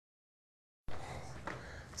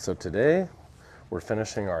So today we're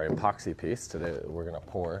finishing our epoxy piece. Today we're going to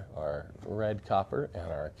pour our red copper and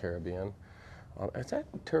our Caribbean. Is that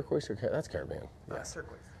turquoise or that's Caribbean? Yes.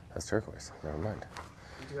 Turquoise. That's turquoise. Never mind.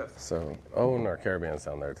 We do have So, and our Caribbean's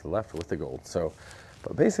down there to the left with the gold. So,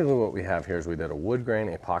 but basically what we have here is we did a wood grain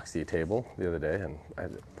epoxy table the other day, and I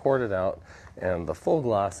poured it out, and the full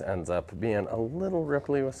gloss ends up being a little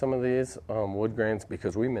ripply with some of these wood grains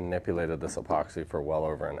because we manipulated this epoxy for well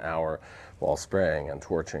over an hour while spraying and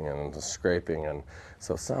torching and scraping, and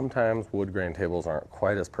so sometimes wood grain tables aren't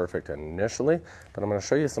quite as perfect initially, but I'm going to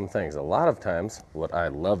show you some things. A lot of times what I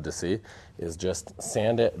love to see is just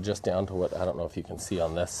sand it just down to what, I don't know if you can see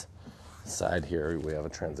on this side here, we have a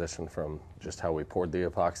transition from just how we poured the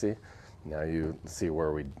epoxy. Now you see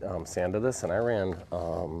where we sanded this, and I ran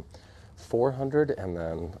 400 and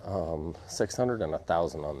then 600 and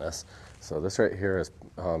 1,000 on this. So this right here is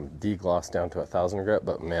deglossed down to 1,000 grit,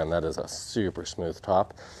 but man, that is a super smooth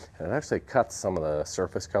top. And it actually cuts some of the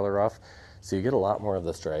surface color off, so you get a lot more of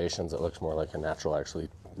the striations. It looks more like a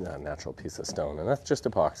natural piece of stone, and that's just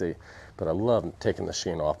epoxy. But I love taking the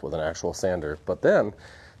sheen off with an actual sander. But then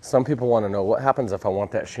some people want to know what happens if I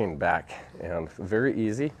want that sheen back, and very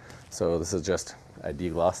easy. So this is just, I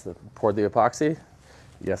poured the epoxy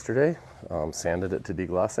yesterday, sanded it to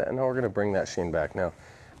degloss it, and now we're going to bring that sheen back. Now,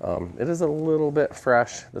 it is a little bit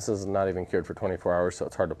fresh. This is not even cured for 24 hours, so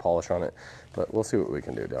it's hard to polish on it, but we'll see what we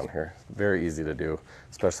can do down here. Very easy to do,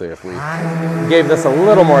 especially if we gave this a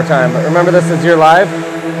little more time. But remember, this is your live.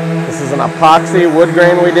 This is an epoxy wood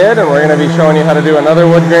grain we did, and we're going to be showing you how to do another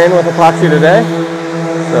wood grain with epoxy today.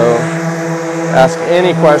 So ask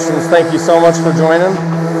any questions. Thank you so much for joining.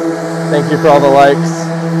 Thank you for all the likes,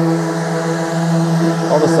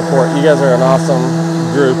 all the support. You guys are an awesome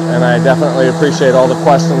group, and I definitely appreciate all the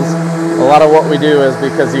questions. A lot of what we do is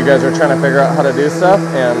because you guys are trying to figure out how to do stuff,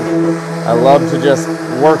 and I love to just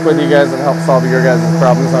work with you guys and help solve your guys'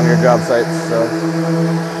 problems on your job sites.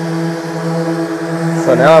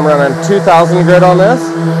 So now I'm running 2,000 grit on this.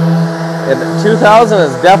 2,000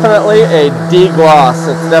 is definitely a degloss.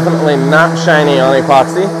 It's definitely not shiny on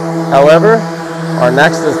epoxy. However, our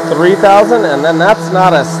next is 3,000, and then that's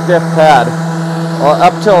not a stiff pad. Well,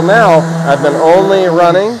 up till now, I've been only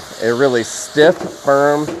running a really stiff,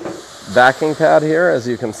 firm backing pad here. As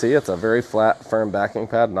you can see, it's a very flat, firm backing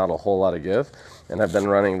pad, not a whole lot of give. And I've been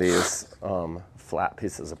running these flat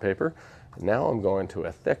pieces of paper. Now I'm going to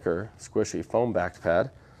a thicker, squishy foam-backed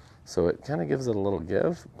pad. So it kind of gives it a little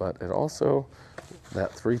give, but it also,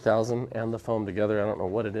 that 3,000 and the foam together, I don't know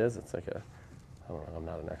what it is. It's like I don't know, I'm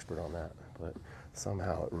not an expert on that, but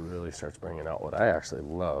somehow it really starts bringing out what I actually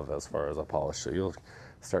love as far as a polish. So you'll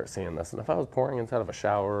start seeing this. And if I was pouring inside of a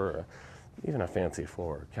shower or even a fancy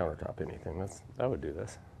floor, countertop, anything, I would do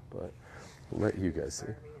this. But I'll let you guys see.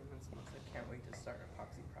 I can't wait to start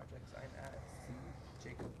epoxy projects. I'm at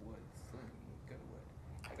Jacob Woods in Goodwood.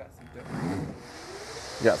 I got some dope.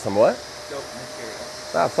 You got some what? Dope material.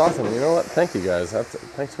 That's awesome. You know what? Thank you guys.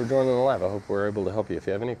 Thanks for joining the live. I hope we're able to help you. If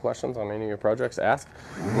you have any questions on any of your projects, ask.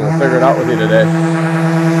 We'll figure it out with you today.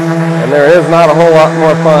 And there is not a whole lot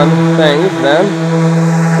more fun things than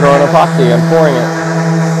throwing epoxy and pouring it.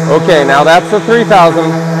 Okay, now that's the 3,000.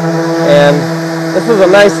 And this is a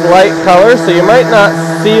nice light color, so you might not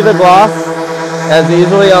see the gloss as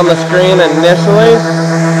easily on the screen initially.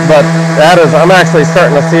 But I'm actually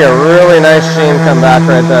starting to see a really nice sheen come back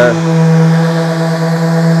right there.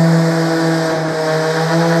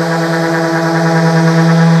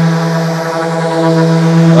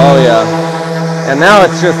 Oh yeah. And now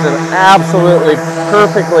it's just an absolutely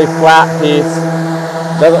perfectly flat piece.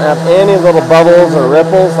 Doesn't have any little bubbles or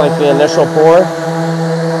ripples like the initial pour.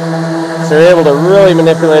 So you're able to really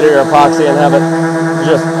manipulate your epoxy and have it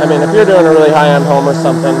just, I mean, if you're doing a really high-end home or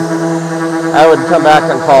something, I would come back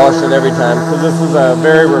and polish it every time, because this is a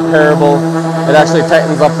very repairable. It actually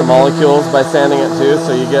tightens up the molecules by sanding it too,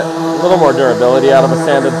 so you get a little more durability out of a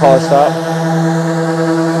sanded polished top.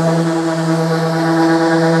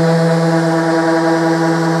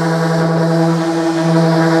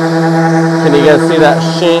 Can you guys see that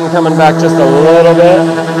sheen coming back just a little bit?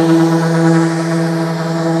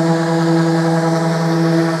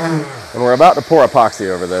 And we're about to pour epoxy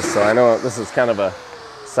over this, so I know this is kind of a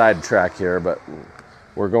sidetrack here, but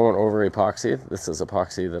we're going over epoxy. This is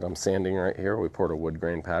epoxy that I'm sanding right here. We poured a wood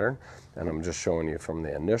grain pattern, and I'm just showing you from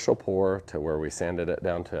the initial pour to where we sanded it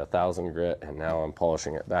down to 1,000 grit, and now I'm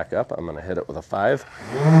polishing it back up. I'm going to hit it with a 5. So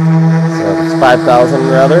it's 5,000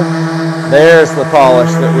 rather. There's the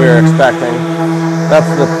polish that we were expecting. That's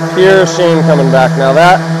the pure sheen coming back. Now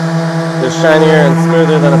that is shinier and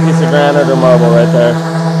smoother than a piece of granite or marble right there.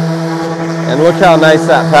 And look how nice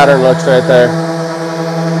that pattern looks right there.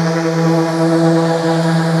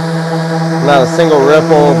 not a single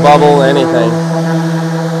ripple, bubble, anything.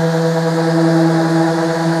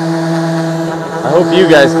 I hope you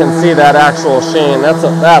guys can see that actual sheen. That's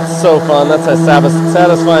so fun. That's a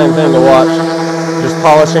satisfying thing to watch. Just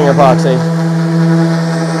polishing epoxy.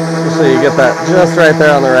 So you get that just right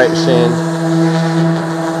there on the right sheen.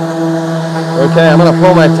 Okay, I'm going to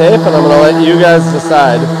pull my tape and I'm going to let you guys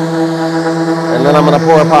decide. And then I'm going to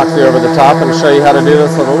pour epoxy over the top and show you how to do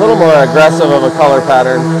this with a little more aggressive of a color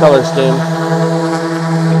pattern, color scheme.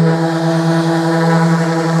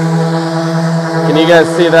 Can you guys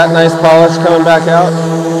see that nice polish coming back out?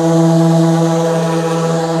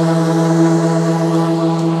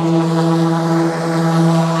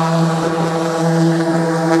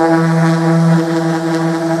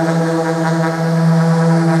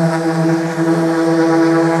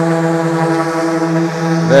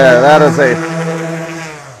 There, that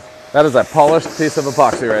is a polished piece of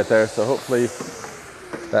epoxy right there. So hopefully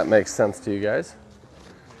that makes sense to you guys.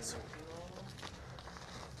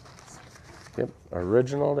 Yep,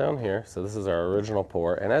 original down here. So this is our original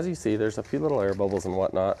pour. And as you see, there's a few little air bubbles and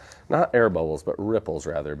whatnot. Not air bubbles, but ripples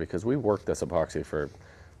rather, because we worked this epoxy for,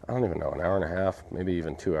 I don't even know, an hour and a half, maybe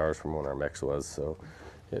even 2 hours from when our mix was. So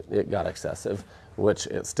it got excessive, which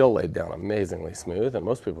it still laid down amazingly smooth. And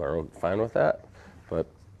most people are fine with that. But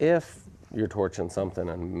if you're torching something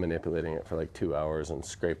and manipulating it for like 2 hours and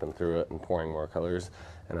scraping through it and pouring more colors,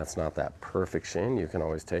 and that's not that perfect sheen, you can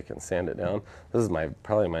always take and sand it down. This is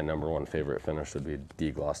probably my #1 favorite finish would be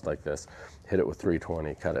deglossed like this. Hit it with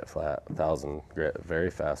 320, cut it flat, 1000 grit, very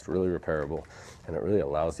fast, really repairable, and it really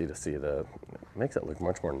allows you to see makes it look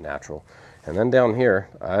much more natural. And then down here,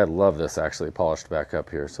 I love this actually polished back up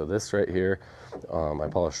here. So this right here, I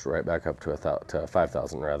polished right back up to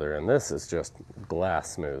 5,000 rather, and this is just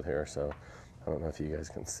glass smooth here. So I don't know if you guys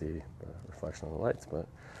can see the reflection of the lights, but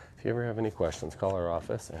if you ever have any questions, call our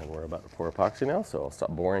office, and we're about to pour epoxy now, so I'll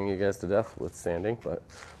stop boring you guys to death with sanding, but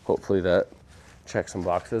hopefully that checked some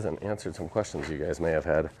boxes and answered some questions you guys may have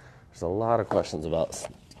had. There's a lot of questions about,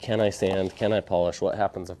 can I sand, can I polish, what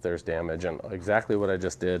happens if there's damage, and exactly what I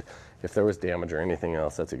just did. If there was damage or anything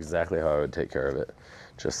else, that's exactly how I would take care of it.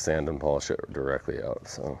 Just sand and polish it directly out.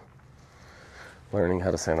 So learning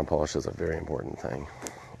how to sand and polish is a very important thing.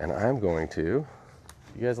 And I'm going to,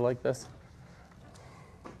 you guys like this?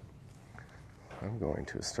 I'm going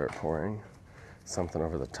to start pouring something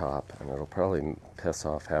over the top, and it'll probably piss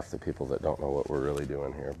off half the people that don't know what we're really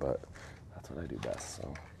doing here, but that's what I do best.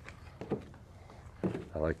 So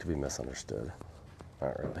I like to be misunderstood.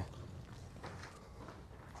 Not really.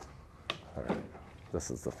 All right, this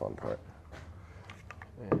is the fun part.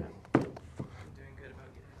 And Doing good about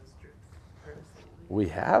getting those drips. we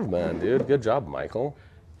have been, dude. Good job, Michael.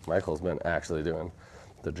 Michael's been actually doing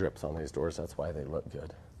the drips on these doors. That's why they look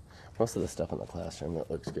good. Most of the stuff in the classroom that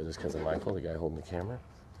looks good is because of Michael, the guy holding the camera.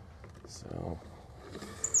 So,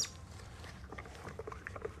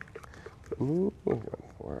 ooh, we're gonna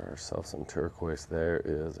pour ourselves some turquoise. There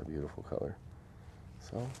is a beautiful color.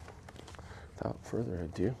 So, without further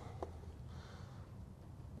ado,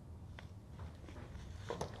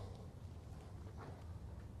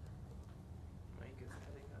 Mike is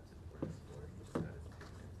heading out to the first floor. He's got his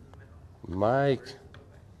pigments in the middle. Mike,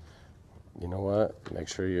 you know what? Make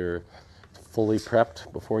sure you're fully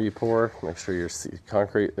prepped before you pour. Make sure your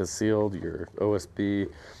concrete is sealed, your OSB,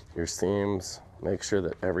 your seams. Make sure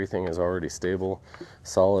that everything is already stable,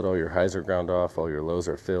 solid. All your highs are ground off, all your lows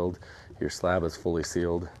are filled, your slab is fully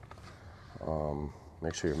sealed.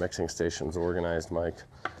 Make sure your mixing station's organized, Mike,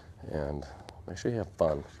 and make sure you have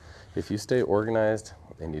fun. If you stay organized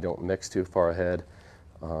and you don't mix too far ahead,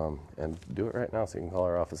 and do it right now, so you can call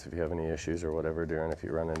our office if you have any issues or whatever during, if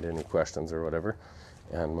you run into any questions or whatever.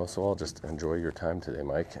 And most of all, just enjoy your time today,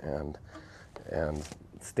 Mike, and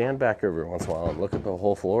stand back every once in a while and look at the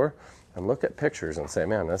whole floor and look at pictures and say,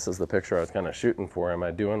 man, this is the picture I was kind of shooting for. Am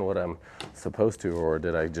I doing what I'm supposed to, or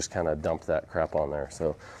did I just kind of dump that crap on there?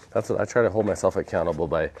 So that's what I try to hold myself accountable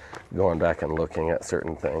by going back and looking at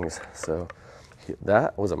certain things. So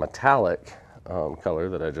that was a metallic color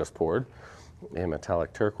that I just poured, a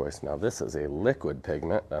metallic turquoise. Now this is a liquid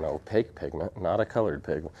pigment, an opaque pigment, not a colored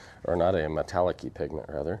pigment, or not a metallic-y pigment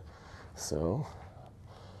rather. So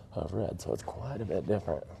of red, so it's quite a bit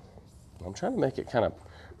different. I'm trying to make it kind of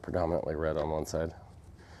predominantly red on one side,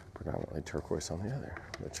 predominantly turquoise on the other,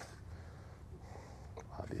 which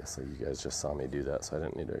obviously you guys just saw me do that, so I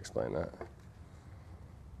didn't need to explain that.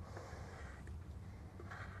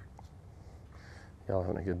 Y'all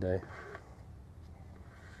having a good day?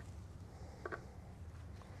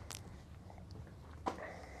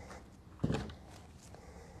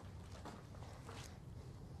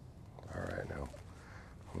 All right, now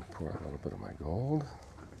I'm gonna pour a little bit of my gold.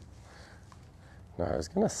 Now I was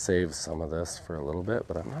going to save some of this for a little bit,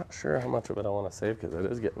 but I'm not sure how much of it I want to save because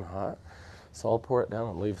it is getting hot. So I'll pour it down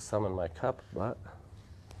and leave some in my cup, but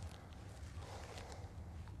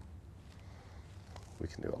we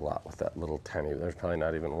can do a lot with that little tiny, there's probably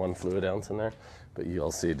not even 1 fluid ounce in there, but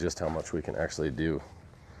you'll see just how much we can actually do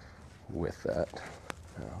with that.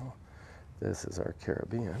 Now, this is our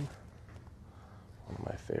Caribbean, one of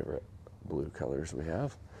my favorite blue colors we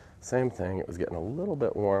have. Same thing, it was getting a little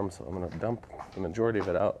bit warm, so I'm going to dump the majority of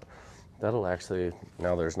it out. That'll actually,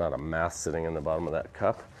 now there's not a mass sitting in the bottom of that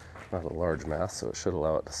cup, not a large mass, so it should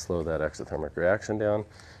allow it to slow that exothermic reaction down,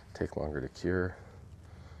 take longer to cure.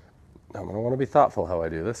 Now I'm going to want to be thoughtful how I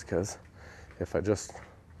do this, because if I just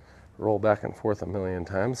roll back and forth a million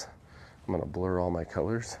times, I'm going to blur all my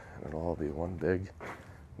colors, and it'll all be one big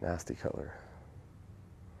nasty color.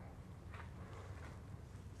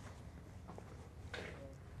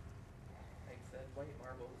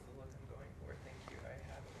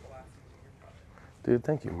 Dude,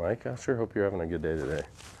 thank you, Mike. I sure hope you're having a good day today.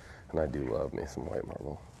 And I do love me some white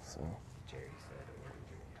marble. So, Jerry said, ordered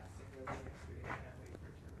your casting resin yesterday. Can't wait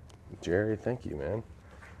for it. Jerry, thank you, man.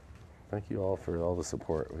 Thank you all for all the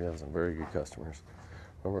support. We have some very good customers.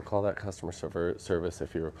 Remember, call that customer service.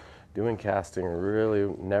 If you're doing casting,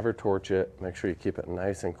 really never torch it. Make sure you keep it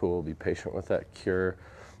nice and cool. Be patient with that cure.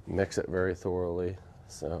 Mix it very thoroughly.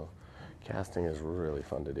 So, casting is really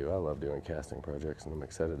fun to do. I love doing casting projects, and I'm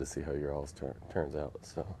excited to see how your all's turns out.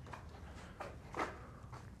 So, okay.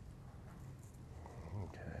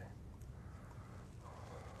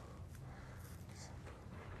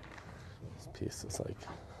 This piece is like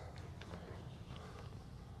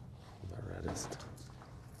the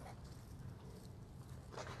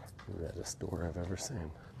reddest door I've ever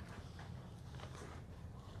seen.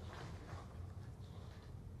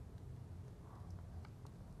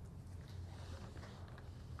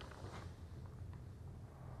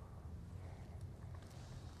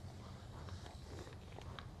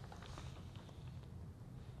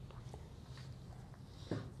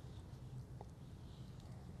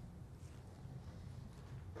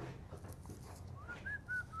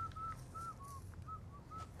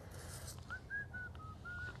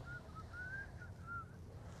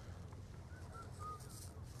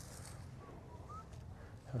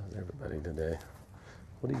 How's everybody today?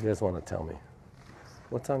 What do you guys want to tell me?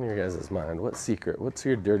 What's on your guys' mind? What secret? What's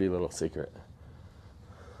your dirty little secret?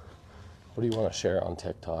 What do you want to share on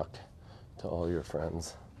TikTok to all your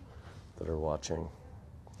friends that are watching?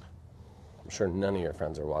 I'm sure none of your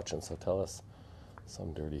friends are watching, so tell us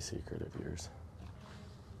some dirty secret of yours.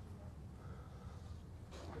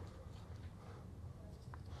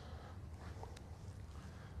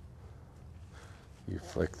 You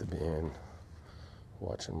flick the bean,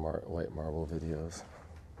 watching white marble videos.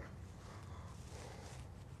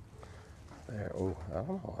 There, oh, I don't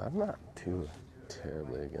know. I'm not too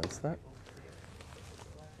terribly against that.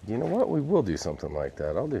 You know what? We will do something like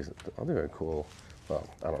that. I'll do a cool. Well,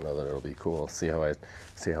 I don't know that it'll be cool. See how I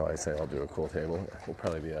say I'll do a cool table. It'll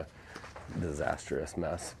probably be a disastrous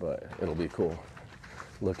mess, but it'll be cool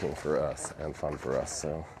looking for us and fun for us.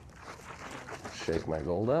 So, shake my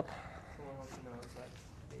gold up. Someone wants to know, is that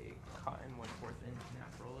a cotton 1/4 inch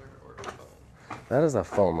nap roller or a foam? That is a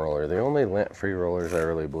foam roller. The only lint-free rollers I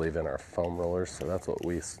really believe in are foam rollers, so that's what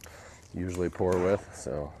we usually pour with.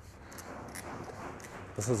 So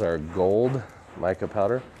this is our gold mica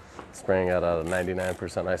powder, spraying it out of 99%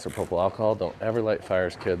 isopropyl alcohol. Don't ever light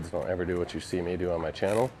fires, kids. Don't ever do what you see me do on my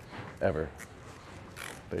channel, ever.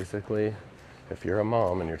 Basically, if you're a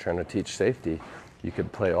mom and you're trying to teach safety, you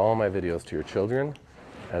could play all my videos to your children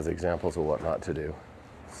as examples of what not to do.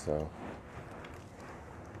 So.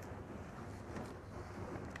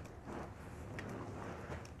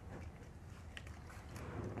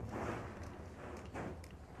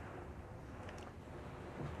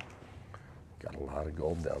 Got a lot of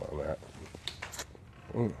gold down on that.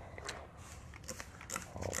 I'll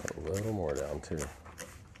put a little more down too.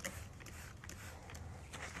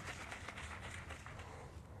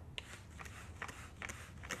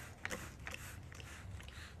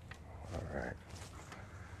 All right.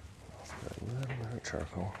 Let's put a little bit of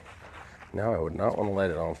charcoal. Now I would not want to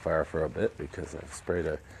light it on fire for a bit because I've sprayed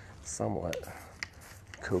a somewhat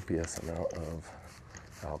copious amount of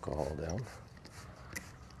alcohol down.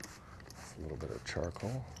 A little bit of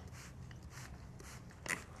charcoal.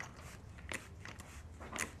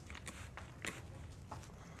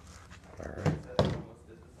 All right.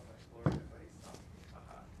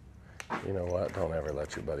 You know what? Don't ever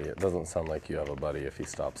let your buddy. It doesn't sound like you have a buddy if he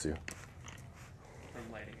stops you.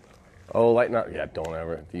 From lighting it Oh, light not, yeah, don't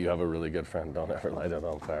ever. You have a really good friend. Don't ever light it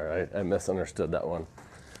on fire. I misunderstood that one.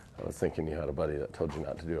 I was thinking you had a buddy that told you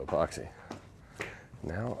not to do epoxy.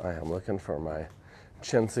 Now I am looking for my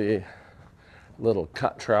chintzy little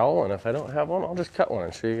cut trowel, and if I don't have one, I'll just cut one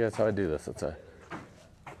and show you guys how I do this. It's a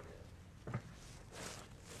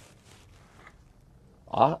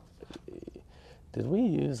did we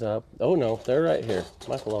use up? Oh no, they're right here.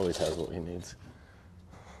 Michael always has what he needs.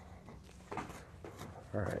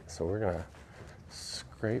 All right, so we're gonna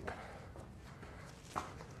scrape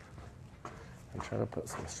and try to put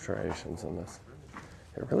some striations in this.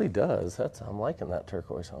 It really does. I'm liking that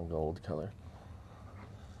turquoise on gold color.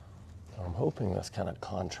 I'm hoping this kind of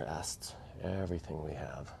contrasts everything we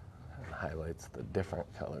have and highlights the different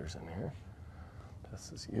colors in here.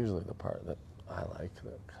 This is usually the part that I like,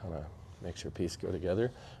 that kind of makes your piece go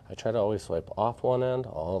together. I try to always swipe off one end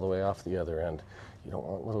all the way off the other end. You don't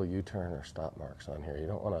want little U-turn or stop marks on here. You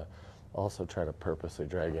don't want to also try to purposely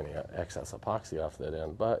drag any excess epoxy off that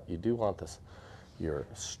end, but you do want your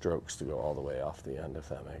strokes to go all the way off the end, if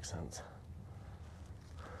that makes sense.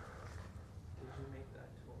 Did you make that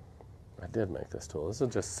tool? I did make this tool. This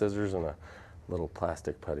is just scissors and a little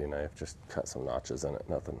plastic putty knife. Just cut some notches in it.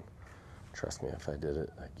 Nothing. Trust me, if I did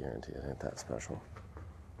it, I guarantee it ain't that special.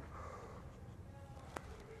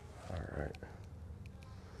 All right.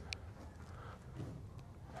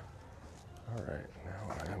 All right,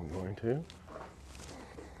 now I am going to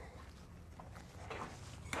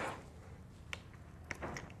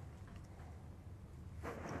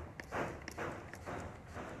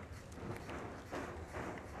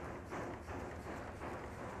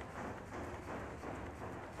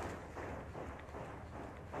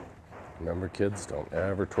remember, kids, don't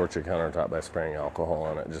ever torch a countertop by spraying alcohol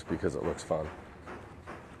on it just because it looks fun.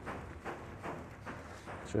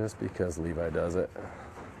 Just because Levi does it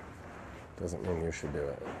doesn't mean you should do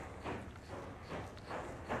it.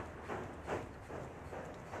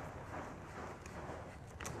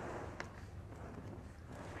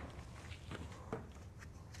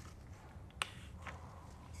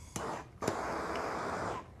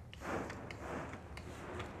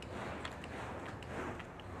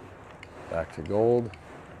 Back to gold.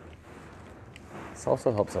 This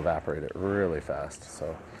also helps evaporate it really fast,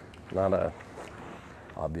 so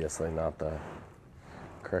obviously not the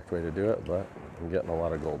correct way to do it, but I'm getting a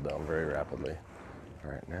lot of gold down very rapidly.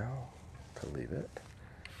 All right, now to leave it.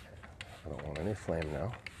 I don't want any flame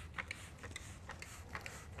now.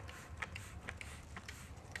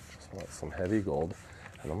 Just want some heavy gold,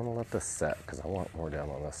 and I'm gonna let this set because I want more down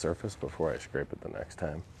on the surface before I scrape it the next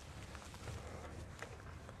time.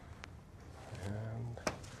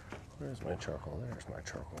 Where's my charcoal? There's my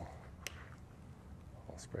charcoal.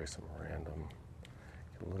 I'll spray some random,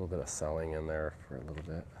 get a little bit of selling in there for a little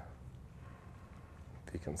bit.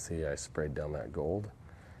 If you can see, I sprayed down that gold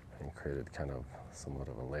and created kind of somewhat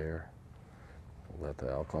of a layer. Let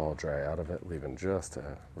the alcohol dry out of it, leaving just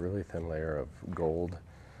a really thin layer of gold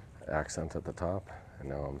accent at the top. And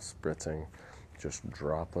now I'm spritzing just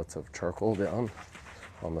droplets of charcoal down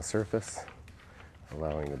on the surface,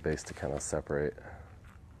 allowing the base to kind of separate.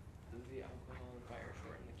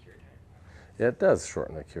 It does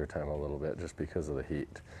shorten the cure time a little bit just because of the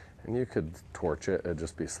heat. And you could torch it, it'd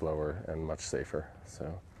just be slower and much safer.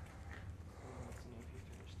 So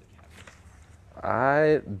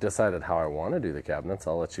I decided how I want to do the cabinets.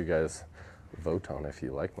 I'll let you guys vote on if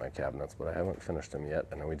you like my cabinets, but I haven't finished them yet.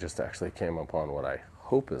 And we just actually came upon what I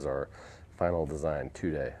hope is our final design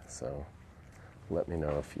today. So let me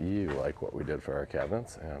know if you like what we did for our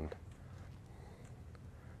cabinets, and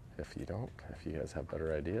if you don't, if you guys have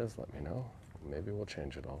better ideas, let me know. Maybe we'll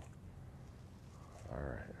change it all. All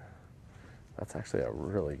right. That's actually a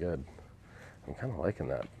really good, I'm kind of liking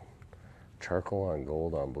that charcoal on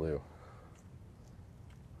gold on blue.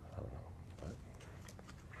 I don't know, but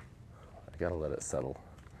I gotta let it settle.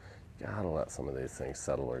 Gotta let some of these things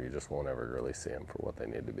settle, or you just won't ever really see them for what they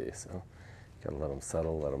need to be. So gotta let them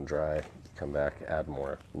settle, let them dry, come back, add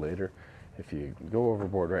more later. If you go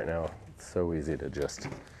overboard right now, it's so easy to just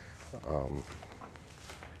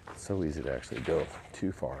so easy to actually go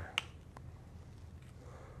too far.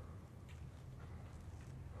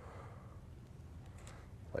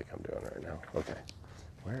 Like I'm doing right now. Okay,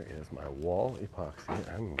 where is my wall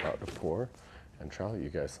epoxy? I'm about to pour and show you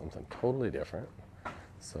guys something totally different.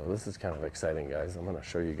 So this is kind of exciting, guys. I'm gonna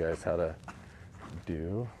show you guys how to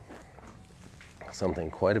do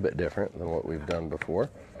something quite a bit different than what we've done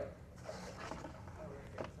before.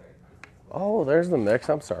 Oh, there's the mix.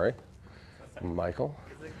 I'm sorry, Michael.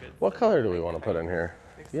 What color do we want to put in here?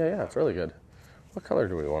 Yeah, it's really good. What color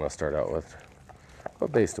do we want to start out with?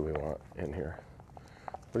 What base do we want in here?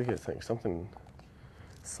 What do you guys think?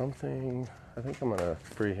 Something, I think I'm gonna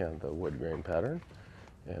freehand the wood grain pattern.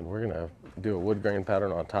 And we're gonna do a wood grain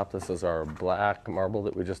pattern on top. This is our black marble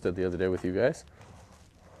that we just did the other day with you guys.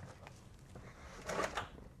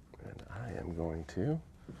 And I am going to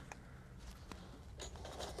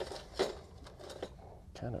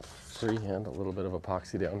kind of freehand a little bit of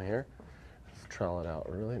epoxy down here. Just trowel it out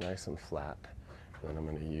really nice and flat. And then I'm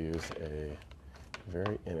gonna use a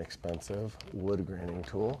very inexpensive wood graining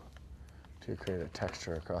tool to create a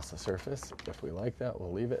texture across the surface. If we like that,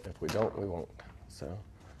 we'll leave it. If we don't, we won't. So.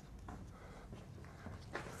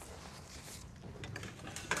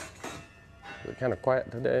 It's kind of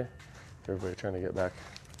quiet today. Everybody trying to get back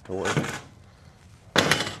to work.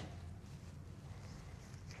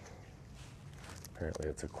 Apparently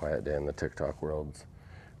it's a quiet day in the TikTok world.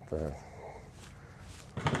 The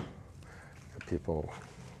people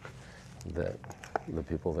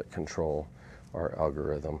that control our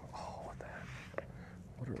algorithm. Oh, what the heck?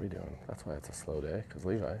 What are we doing? That's why it's a slow day, because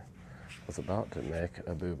Levi was about to make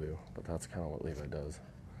a boo-boo, but that's kind of what Levi does.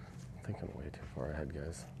 I'm thinking way too far ahead,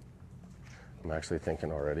 guys. I'm actually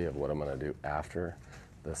thinking already of what I'm gonna do after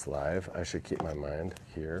this live. I should keep my mind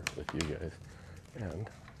here with you guys. And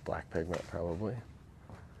black pigment probably.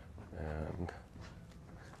 And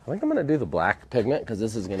I think I'm gonna do the black pigment because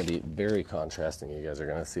this is gonna be very contrasting. You guys are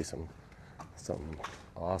gonna see some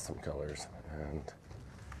awesome colors. And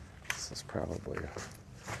this is probably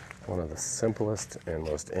one of the simplest and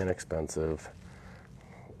most inexpensive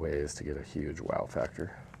ways to get a huge wow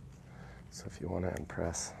factor. So if you wanna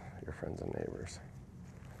impress your friends and neighbors.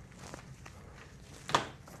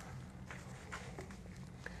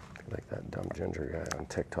 Like that dumb ginger guy on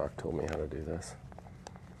TikTok told me how to do this.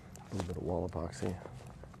 A little bit of wall epoxy.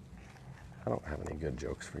 I don't have any good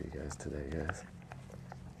jokes for you guys today, guys.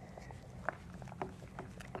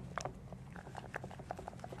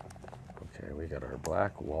 Okay, we got our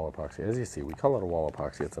black wall epoxy. As you see, we call it a wall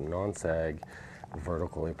epoxy. It's a non-sag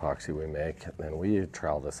vertical epoxy we make. And then we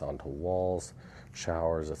trowel this onto walls,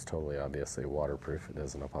 showers. It's totally obviously waterproof. It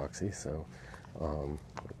is an epoxy, so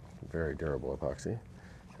very durable epoxy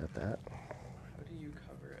at that. How do you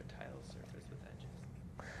cover a tile surface with edges?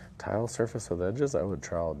 Tile surface with edges, I would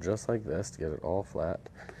trowel just like this to get it all flat,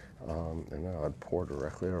 and then I'd pour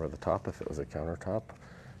directly over the top if it was a countertop,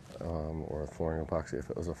 or a flooring epoxy if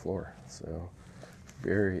it was a floor. So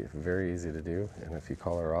very, very easy to do. And if you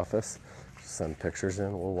call our office, send pictures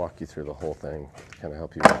in. We'll walk you through the whole thing to kind of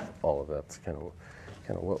help you with all of that. It's kind of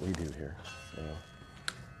what we do here. So,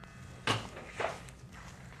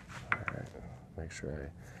 all right, make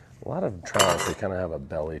sure a lot of trowels, they kind of have a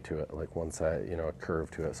belly to it, like one side, you know, a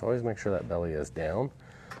curve to it. So always make sure that belly is down.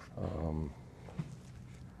 I don't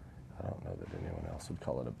know that anyone else would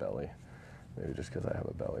call it a belly. Maybe just because I have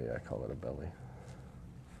a belly, I call it a belly.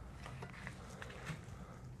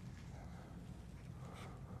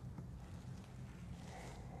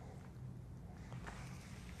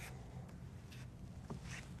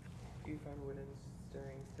 Do you find wooden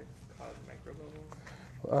stirring sticks cause micro bubbles?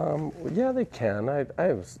 Yeah, they can.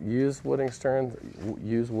 I've used wooden stirring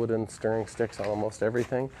sticks on almost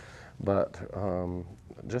everything, but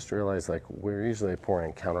just realize like we're usually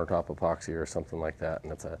pouring countertop epoxy or something like that,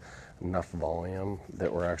 and it's enough volume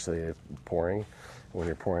that we're actually pouring. When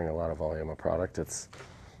you're pouring a lot of volume of product, it's,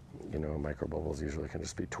 you know, micro bubbles usually can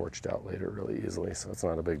just be torched out later really easily, so it's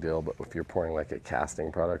not a big deal. But if you're pouring like a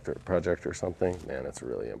casting project or something, man, it's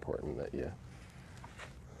really important that you.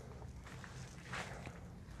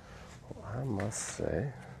 I must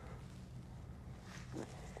say,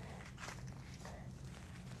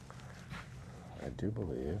 I do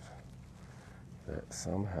believe that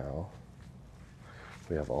somehow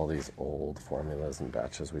we have all these old formulas and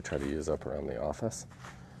batches we try to use up around the office,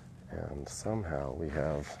 and somehow we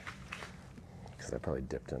have, because I probably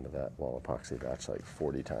dipped into that wall epoxy batch like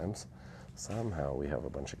 40 times, somehow we have a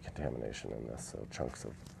bunch of contamination in this, so chunks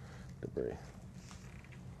of debris.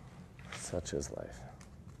 Such is life.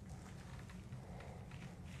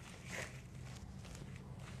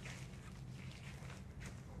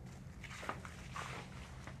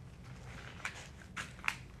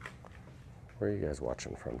 Where are you guys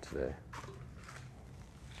watching from today?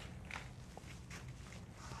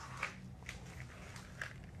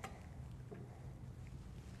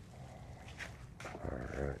 All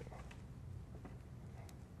right.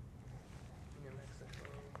 New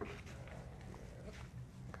Mexico,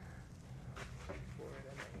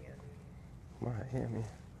 Florida, Miami.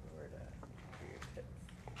 Florida, for your tips.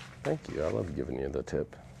 Thank you. I love giving you the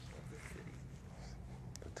tip. Kansas City.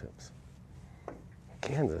 The tips.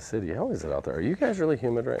 Kansas City, how is it out there? Are you guys really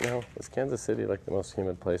humid right now? Is Kansas City like the most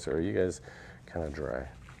humid place, or are you guys kind of dry?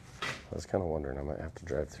 I was kind of wondering, I might have to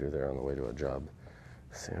drive through there on the way to a job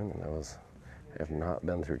soon, and I have not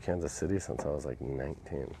been through Kansas City since I was like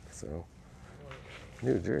 19, so.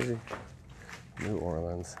 New Jersey, New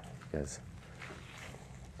Orleans, you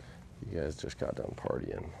guys just got done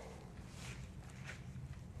partying.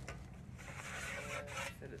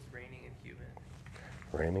 Said it's raining and humid.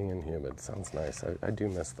 Raining and humid, sounds nice. I do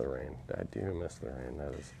miss the rain. I do miss the rain.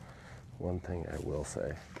 That is one thing I will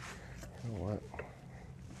say. You know what?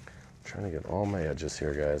 I'm trying to get all my edges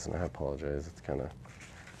here, guys, and I apologize. It's kind of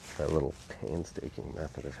that little painstaking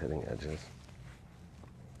method of hitting edges.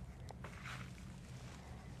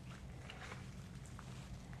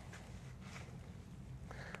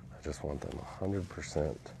 I just want them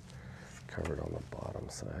 100% covered on the bottom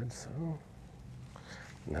side, so.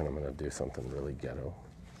 And then I'm going to do something really ghetto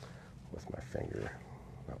with my finger.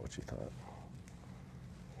 Not what you thought.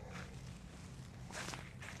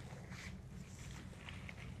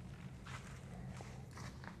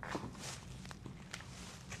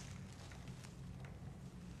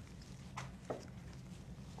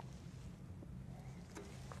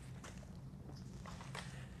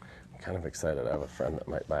 Kind of excited. I have a friend that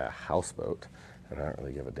might buy a houseboat, and I don't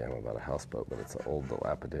really give a damn about a houseboat, but it's an old,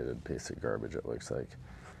 dilapidated piece of garbage, it looks like,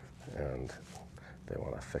 and they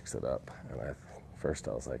want to fix it up. And first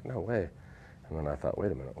I was like, no way. And then I thought,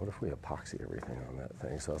 wait a minute, what if we epoxy everything on that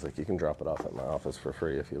thing? So I was like, you can drop it off at my office for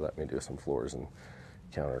free if you let me do some floors and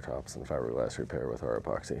countertops and fiberglass repair with our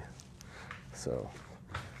epoxy. So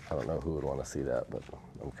I don't know who would want to see that, but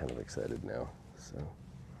I'm kind of excited now. So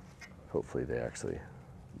hopefully they actually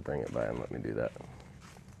bring it by and let me do that.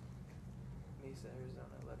 Mesa, Arizona,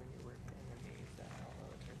 11-year work and amazed at how well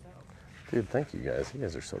it turns out. Dude, thank you guys. You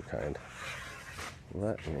guys are so kind.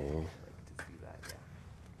 Let me To see that,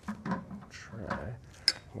 yeah. try.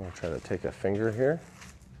 I'm going to try to take a finger here.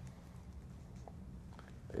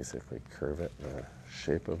 Basically curve it the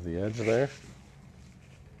shape of the edge there.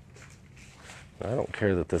 I don't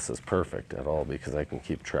care that this is perfect at all because I can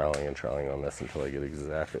keep troweling and troweling on this until I get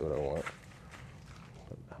exactly what I want.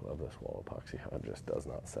 But I love this wall epoxy, how it just does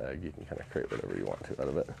not sag. You can kind of create whatever you want to out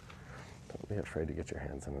of it. Don't be afraid to get your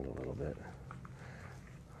hands in it a little bit.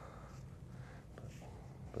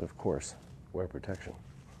 But of course, wear protection.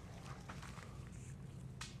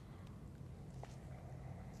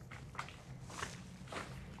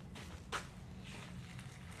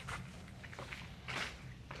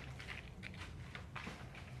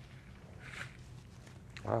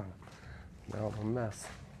 Ah, now I'm a mess.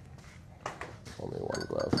 Only one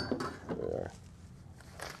glove. There we are.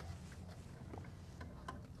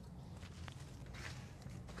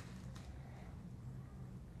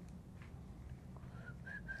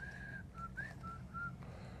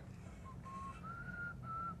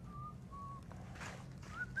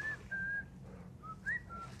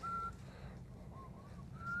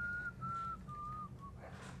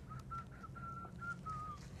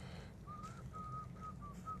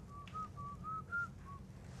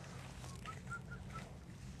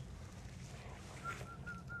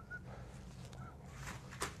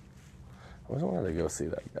 I always wanted to go see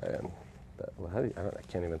that guy in that. Well, I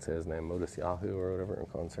can't even say his name. Modus Yahoo or whatever in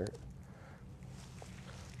concert.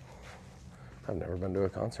 I've never been to a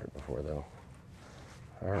concert before though.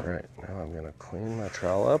 All right, now I'm gonna clean my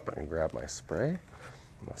trowel up and grab my spray.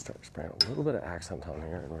 I'm gonna start spraying a little bit of accent on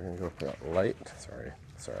here, and we're gonna go for that light.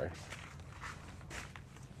 Sorry.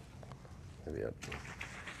 Maybe it'd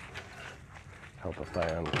help if I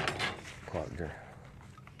unclogged her.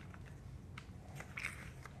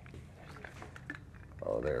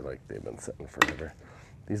 Oh, they're like they've been sitting forever.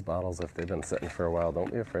 These bottles, if they've been sitting for a while,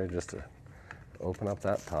 don't be afraid just to open up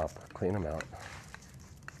that top, clean them out.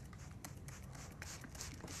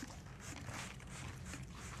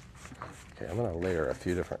 Okay, I'm gonna layer a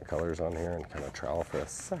few different colors on here and kind of trowel for a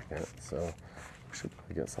second, so we should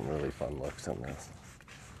probably get some really fun looks in this.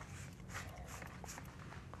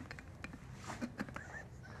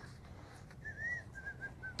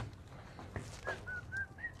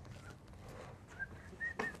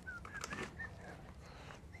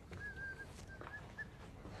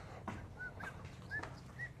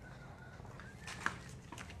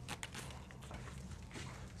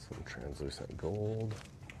 Some translucent gold.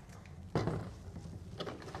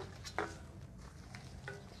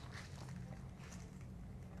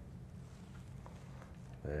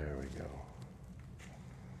 There we go.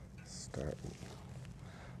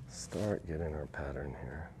 Start getting our pattern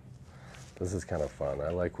here. This is kind of fun. I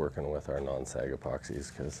like working with our non-sag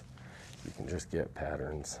epoxies because you can just get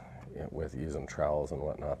patterns with using trowels and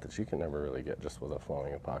whatnot that you can never really get just with a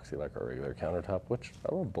flowing epoxy like a regular countertop, which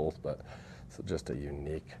I love both, but it's just a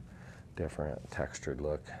unique, different textured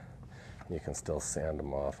look. You can still sand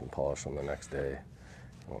them off and polish them the next day.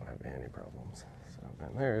 You won't have any problems. So,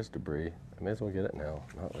 and there's debris. I may as well get it now,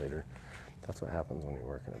 not later. That's what happens when you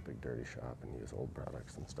work in a big dirty shop and use old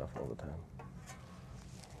products and stuff all the time.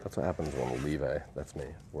 That's what happens when Levi, that's me,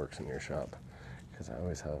 works in your shop. Because I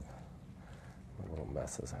always have little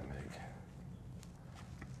messes I make.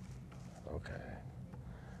 Okay.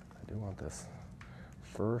 I do want this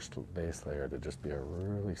first base layer to just be a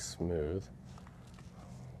really smooth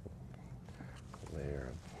layer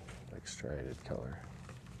of like striated color.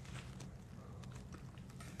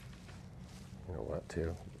 You know what,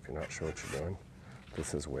 too? If you're not sure what you're doing,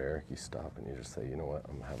 this is where you stop and you just say, you know what,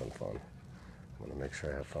 I'm having fun. I'm going to make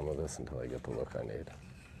sure I have fun with this until I get the look I need.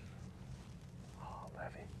 Oh,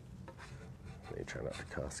 Levy. And you try not to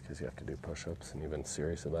cuss because you have to do push-ups, and you've been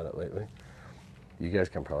serious about it lately. You guys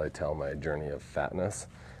can probably tell my journey of fatness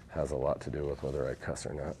has a lot to do with whether I cuss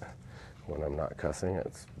or not. When I'm not cussing,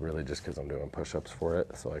 it's really just because I'm doing push-ups for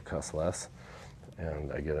it, so I cuss less,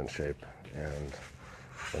 and I get in shape. And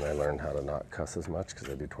when I learned how to not cuss as much, because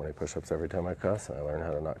I do 20 push-ups every time I cuss, and I learn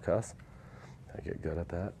how to not cuss, I get good at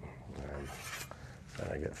that, and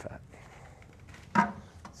I get fat.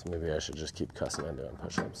 So maybe I should just keep cussing and doing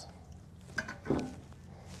push-ups.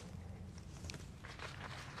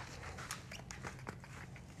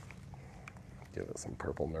 Give it some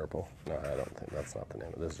purple nurple. No, I don't think that's not the name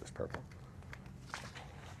of it. This is just purple.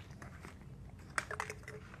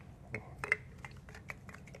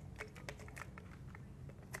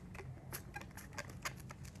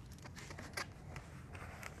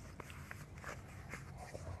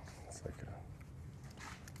 It's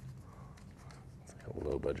like a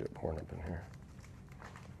low budget porn up in here.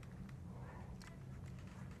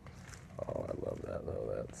 Oh, I love that though.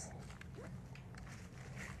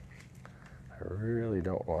 I really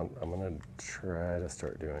don't want, I'm going to try to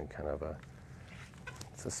start doing kind of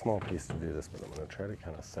it's a small piece to do this, but I'm going to try to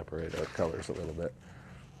kind of separate our colors a little bit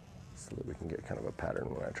so that we can get kind of a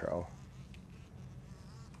pattern when I trowel.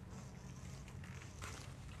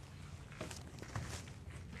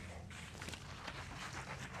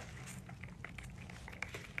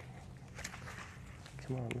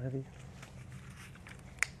 Come on, Levy.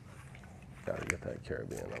 Gotta get that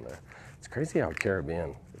Caribbean on there. It's crazy how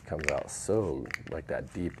Caribbean comes out so like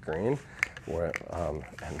that deep green. Where,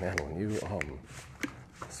 and man, when you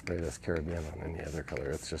spray this Caribbean on any other color,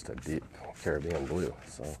 it's just a deep Caribbean blue.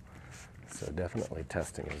 So definitely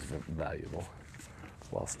testing is valuable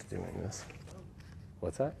whilst doing this.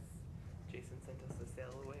 What's that? Jason sent us a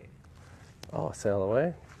sail away. Oh, a sail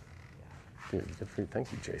away? Yeah. Dude, good for you.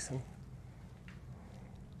 Thank you, Jason.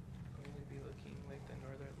 Going to be looking like the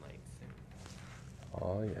northern lights soon.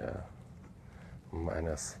 Oh, yeah.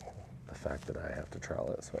 Minus the fact that I have to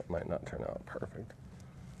trowel it, so it might not turn out perfect.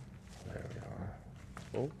 There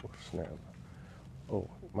we are. Oh, snap. Oh,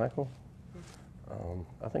 Michael?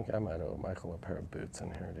 I think I might owe Michael a pair of boots in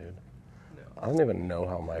here, dude. No. I don't even know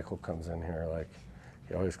how Michael comes in here. Like,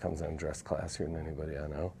 he always comes in dressed classier than anybody I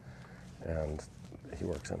know. And he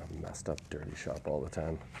works in a messed up, dirty shop all the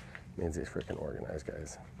time. Means he's freaking organized,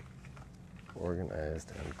 guys.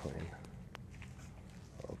 Organized and clean.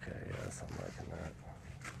 Okay, yes, I'm liking that.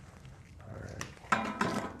 All right.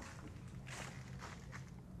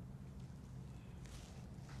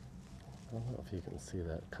 I don't know if you can see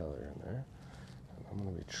that color in there. I'm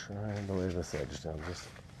going to be trying to lay this edge down just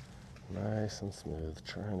nice and smooth,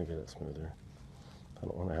 trying to get it smoother. I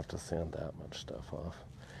don't want to have to sand that much stuff off.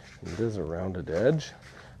 And it is a rounded edge.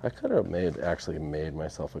 I could have actually made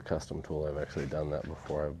myself a custom tool. I've actually done that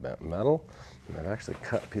before. I've bent metal, and I've actually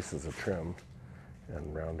cut pieces of trim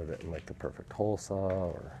and rounded it in like the perfect hole saw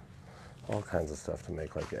or all kinds of stuff to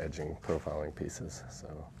make like edging, profiling pieces. So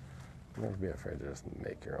never be afraid to just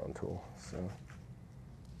make your own tool. So.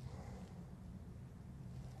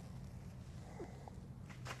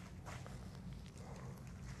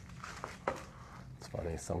 It's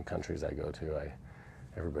funny, some countries I go to,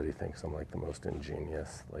 everybody thinks I'm like the most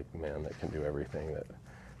ingenious like man that can do everything that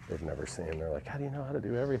they've never seen. They're like, how do you know how to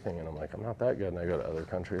do everything? And I'm like, I'm not that good. And I go to other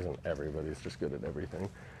countries and everybody's just good at everything.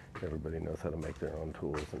 Everybody knows how to make their own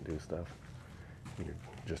tools and do stuff. And you're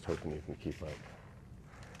just hoping you can keep up.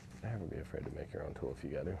 Never be afraid to make your own tool if you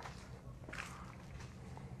got to.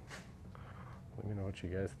 Let me know what you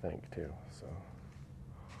guys think too.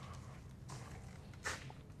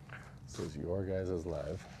 This is your guys'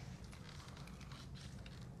 live.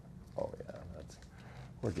 Oh yeah,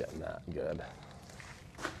 we're getting that good.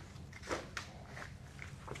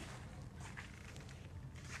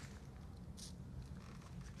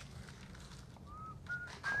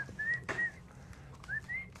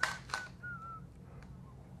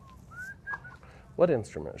 What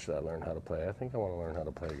instrument should I learn how to play? I think I want to learn how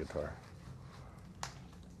to play guitar.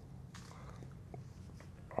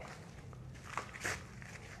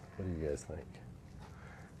 What do you guys think?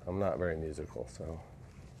 I'm not very musical, so.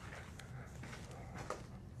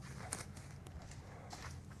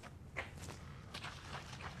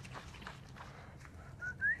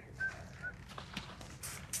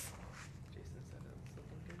 Jason said it was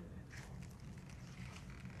looking good.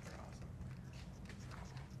 They're awesome.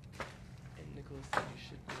 And Nicholas said you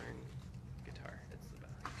should learn guitar. It's the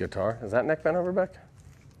best. Guitar? Is that Nick Van Overbeck?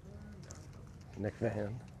 No. Nick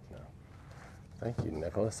Van? No. Thank you,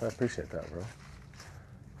 Nicholas. I appreciate that, bro.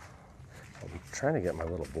 I'm trying to get my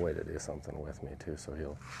little boy to do something with me, too, so he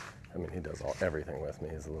does everything with me.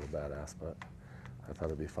 He's a little badass, but I thought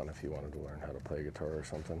it'd be fun if he wanted to learn how to play guitar or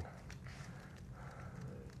something.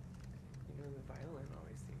 You know, the violin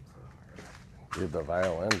always seems so hard. Dude, the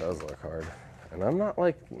violin does look hard. And I'm not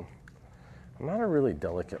a really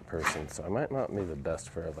delicate person, so I might not be the best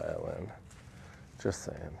for a violin. Just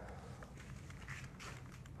saying.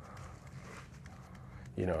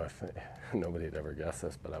 You know, if nobody'd ever guess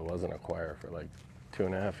this, but I was in a choir for like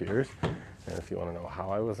 2.5 years. And if you want to know how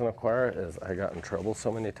I was in a choir, is I got in trouble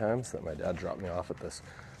so many times that my dad dropped me off at this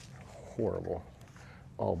horrible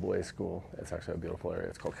all-boys school. It's actually a beautiful area.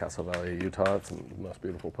 It's called Castle Valley, Utah. It's the most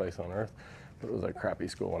beautiful place on earth. But it was a crappy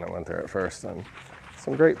school when I went there at first. And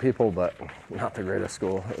some great people, but not the greatest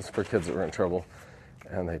school. It was for kids that were in trouble.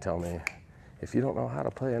 And they tell me, if you don't know how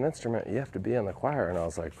to play an instrument, you have to be in the choir. And I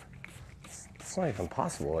was like, it's not even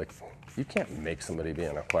possible. Like, you can't make somebody be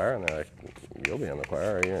in a choir. And they're like, you'll be in the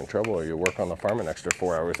choir, or you're in trouble, or you work on the farm an extra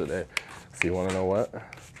 4 hours a day. So you want to know what?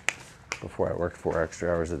 Before I worked 4 extra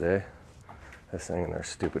hours a day, I sang in their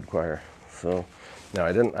stupid choir. So now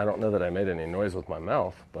I don't know that I made any noise with my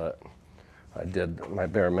mouth, but I did my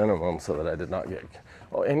bare minimum so that I did not get.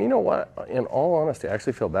 Oh, and you know what? In all honesty, I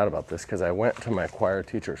actually feel bad about this because I went to my choir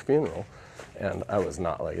teacher's funeral, and I was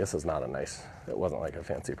not like, this is not a nice, it wasn't like a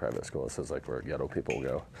fancy private school. This is like where ghetto people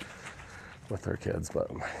go with their kids.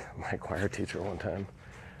 But my choir teacher one time,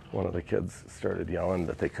 one of the kids started yelling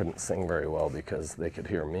that they couldn't sing very well because they could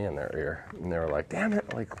hear me in their ear. And they were like, damn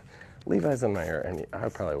it, like, Levi's in my ear. And I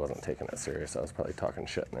probably wasn't taking it serious. I was probably talking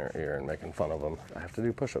shit in their ear and making fun of them. I have to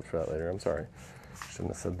do push-ups for that later. I'm sorry. Shouldn't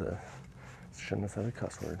have said a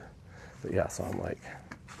cuss word. But yeah, so I'm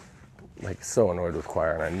like so annoyed with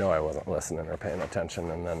choir, and I know I wasn't listening or paying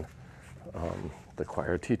attention. And then the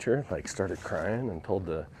choir teacher like started crying and told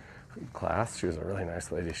the class, she was a really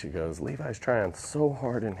nice lady, she goes, Levi's trying so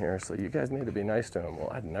hard in here, so you guys need to be nice to him. Well,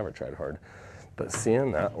 I'd never tried hard, but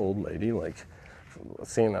seeing that old lady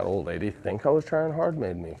think I was trying hard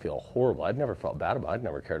made me feel horrible. I'd never felt bad about it. I'd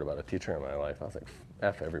never cared about a teacher in my life. I was like,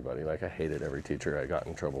 F everybody. Like, I hated every teacher. I got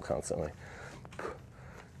in trouble constantly.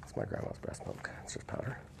 It's my grandma's breast milk. It's just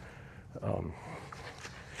powder.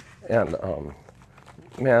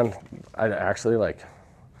 Man, I actually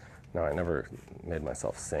no, I never made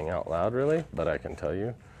myself sing out loud really, but I can tell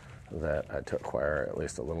you that I took choir at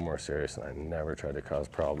least a little more serious, and I never tried to cause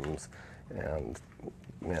problems. And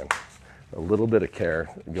man, a little bit of care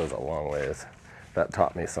goes a long ways. That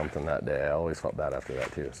taught me something that day. I always felt bad after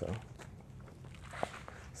that too, so.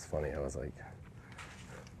 It's funny, I was like,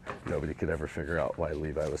 nobody could ever figure out why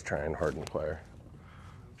Levi was trying hard in choir.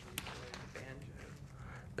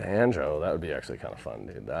 Banjo, that would be actually kind of fun,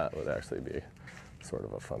 dude. That would actually be sort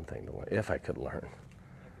of a fun thing to learn, if I could learn. And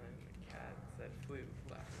then the cat said flute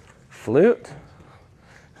last night. Flute?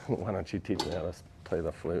 Why don't you teach me how to play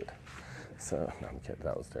the flute? So, no, I'm kidding.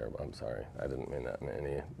 That was terrible. I'm sorry. I didn't mean that in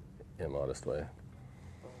any immodest way.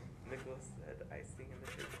 Nicholas said, I sing in the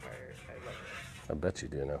church choir. I love it. I bet you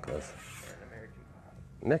do, Nicholas. And American Pop.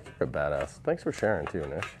 Nick, you're a badass. Thanks for sharing too,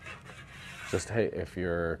 Nick. Just, hey,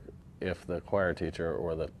 if the choir teacher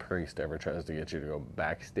or the priest ever tries to get you to go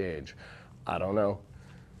backstage, I don't know,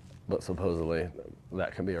 but supposedly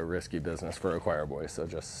that can be a risky business for a choir boy, so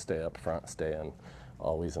just stay up front, stay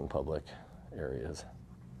always in public areas.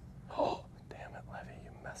 Oh, damn it, Levy, you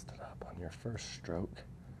messed it up on your first stroke.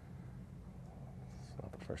 It's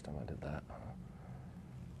not the first time I did that.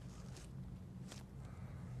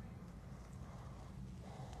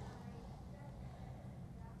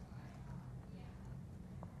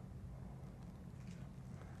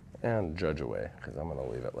 And judge away, because I'm going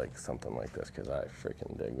to leave it like something like this, because I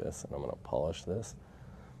freaking dig this. And I'm going to polish this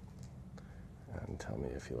and tell me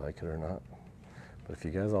if you like it or not. But if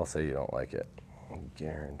you guys all say you don't like it, I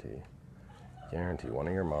guarantee one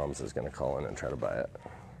of your moms is going to call in and try to buy it.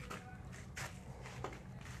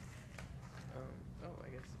 I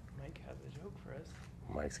guess Mike has a joke for us.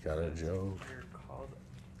 Mike's got a joke. You're called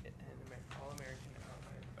an All-American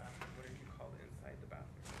outside the bathroom. What are you called inside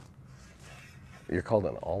You're called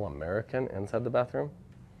an all-American inside the bathroom?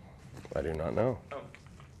 I do not know.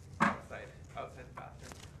 Outside the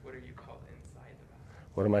bathroom. What are you called inside the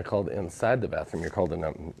bathroom? What am I called inside the bathroom? You're called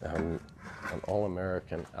an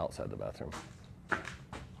all-American outside the bathroom.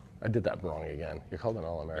 I did that wrong again. You're called an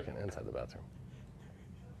all-American inside the bathroom.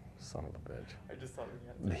 Son of a bitch. I just saw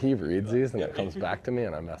the answer. He reads these and it comes back to me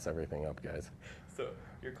and I mess everything up, guys. So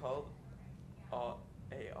you're called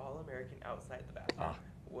all-American outside the bathroom. Ah.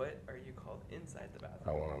 What are you called inside the bathroom?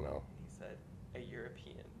 I want to know. He said a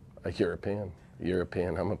European. A European.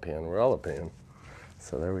 European, I'm a pan. We're all a pan.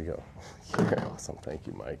 So there we go. You're awesome. Thank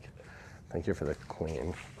you, Mike. Thank you for the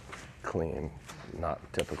clean, not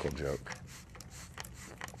typical joke.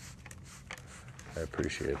 I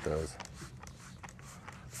appreciate those.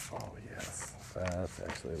 Oh, yes. That's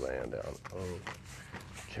actually laying down.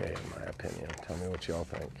 Okay, in my opinion. Tell me what y'all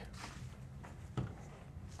think.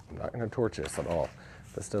 I'm not going to torch this at all.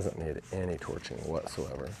 This doesn't need any torching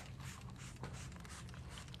whatsoever.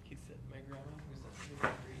 He said my grandma was a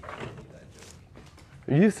told me that joke.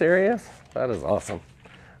 Are you serious? That is awesome.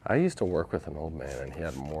 I used to work with an old man, and he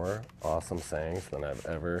had more awesome sayings than I've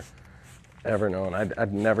ever known.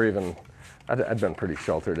 I'd never even, I'd been pretty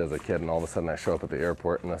sheltered as a kid, and all of a sudden I show up at the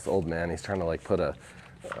airport, and this old man, he's trying to like put a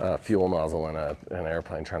fuel nozzle in an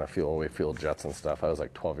airplane, trying to fuel jets and stuff. I was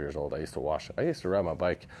like 12 years old. I used to ride my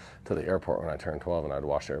bike to the airport when I turned 12, and I'd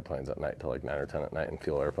wash airplanes at night till like 9 or 10 at night and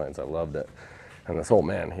fuel airplanes. I loved it. And this old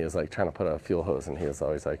man, he was like trying to put a fuel hose, and he was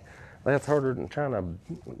always like, that's harder than trying to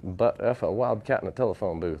butt F a wildcat in a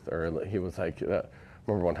telephone booth. Or he was like, I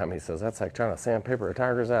remember one time he says, that's like trying to sandpaper a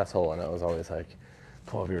tiger's asshole. And I was always like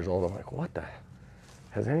 12 years old. I'm like, what the?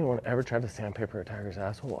 Has anyone ever tried to sandpaper a tiger's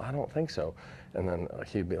asshole? I don't think so. And then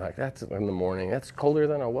he'd be like, that's in the morning. That's colder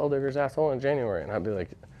than a well digger's asshole in January. And I'd be like,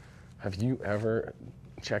 have you ever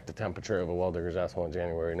checked the temperature of a well digger's asshole in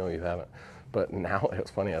January? No, you haven't. But now, it was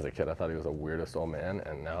funny, as a kid, I thought he was the weirdest old man.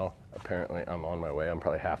 And now, apparently, I'm on my way. I'm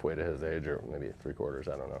probably halfway to his age, or maybe 3/4,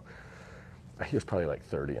 I don't know. He was probably like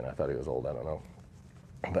 30, and I thought he was old, I don't know.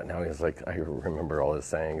 But now he's like, I remember all his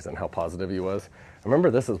sayings and how positive he was. I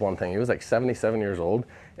remember this is one thing. He was like 77 years old,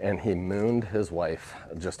 and he mooned his wife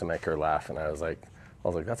just to make her laugh. And I was like,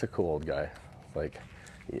 that's a cool old guy. Like,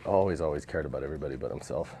 he always cared about everybody but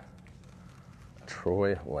himself.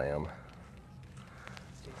 Troy Lamb.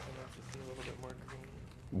 Jason wants to see a little bit more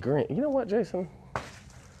green. Green. You know what, Jason?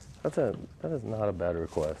 That is not a bad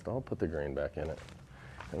request. I'll put the green back in it.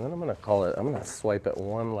 And then I'm going to swipe it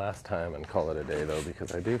one last time and call it a day, though,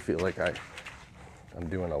 because I do feel like I'm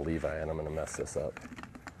doing a Levi and I'm going to mess this up.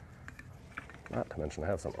 Not to mention I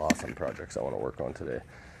have some awesome projects I want to work on today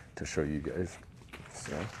to show you guys.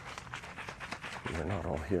 So, they're not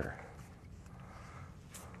all here.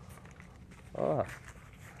 Ah.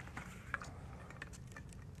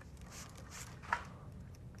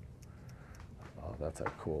 Oh, that's a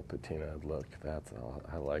cool patina look.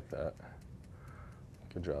 I like that.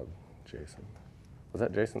 Good job, Jason. Was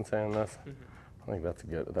that Jason saying this? Mm-hmm. I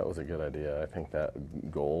think that was a good idea. I think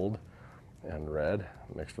that gold and red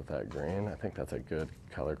mixed with that green, I think that's a good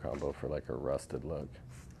color combo for like a rusted look.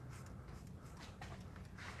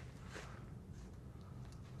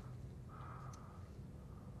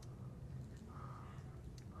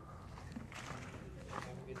 Have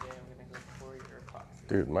a good day. I'm going to go pour your epoxy.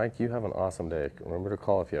 Dude, Mike, you have an awesome day. Remember to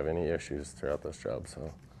call if you have any issues throughout this job,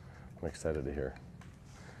 so I'm excited to hear.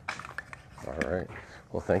 All right.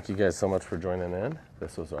 Well, thank you guys so much for joining in.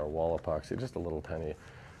 This was our wall epoxy, just a little tiny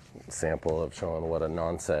sample of showing what a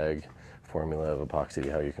non-sag formula of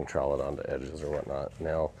epoxy, how you can trowel it onto edges or whatnot.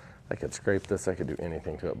 Now, I could scrape this, I could do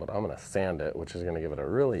anything to it, but I'm going to sand it, which is going to give it a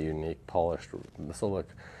really unique, polished. This will look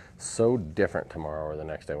so different tomorrow or the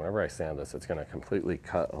next day. Whenever I sand this, it's going to completely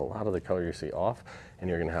cut a lot of the color you see off, and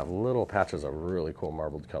you're going to have little patches of really cool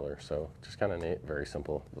marbled color. So just kind of neat, very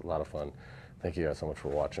simple, a lot of fun. Thank you guys so much for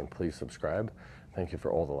watching. Please subscribe. Thank you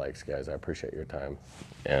for all the likes, guys. I appreciate your time.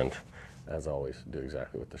 And as always, do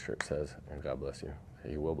exactly what the shirt says, and God bless you.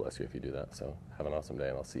 He will bless you if you do that. So have an awesome day,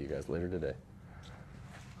 and I'll see you guys later today.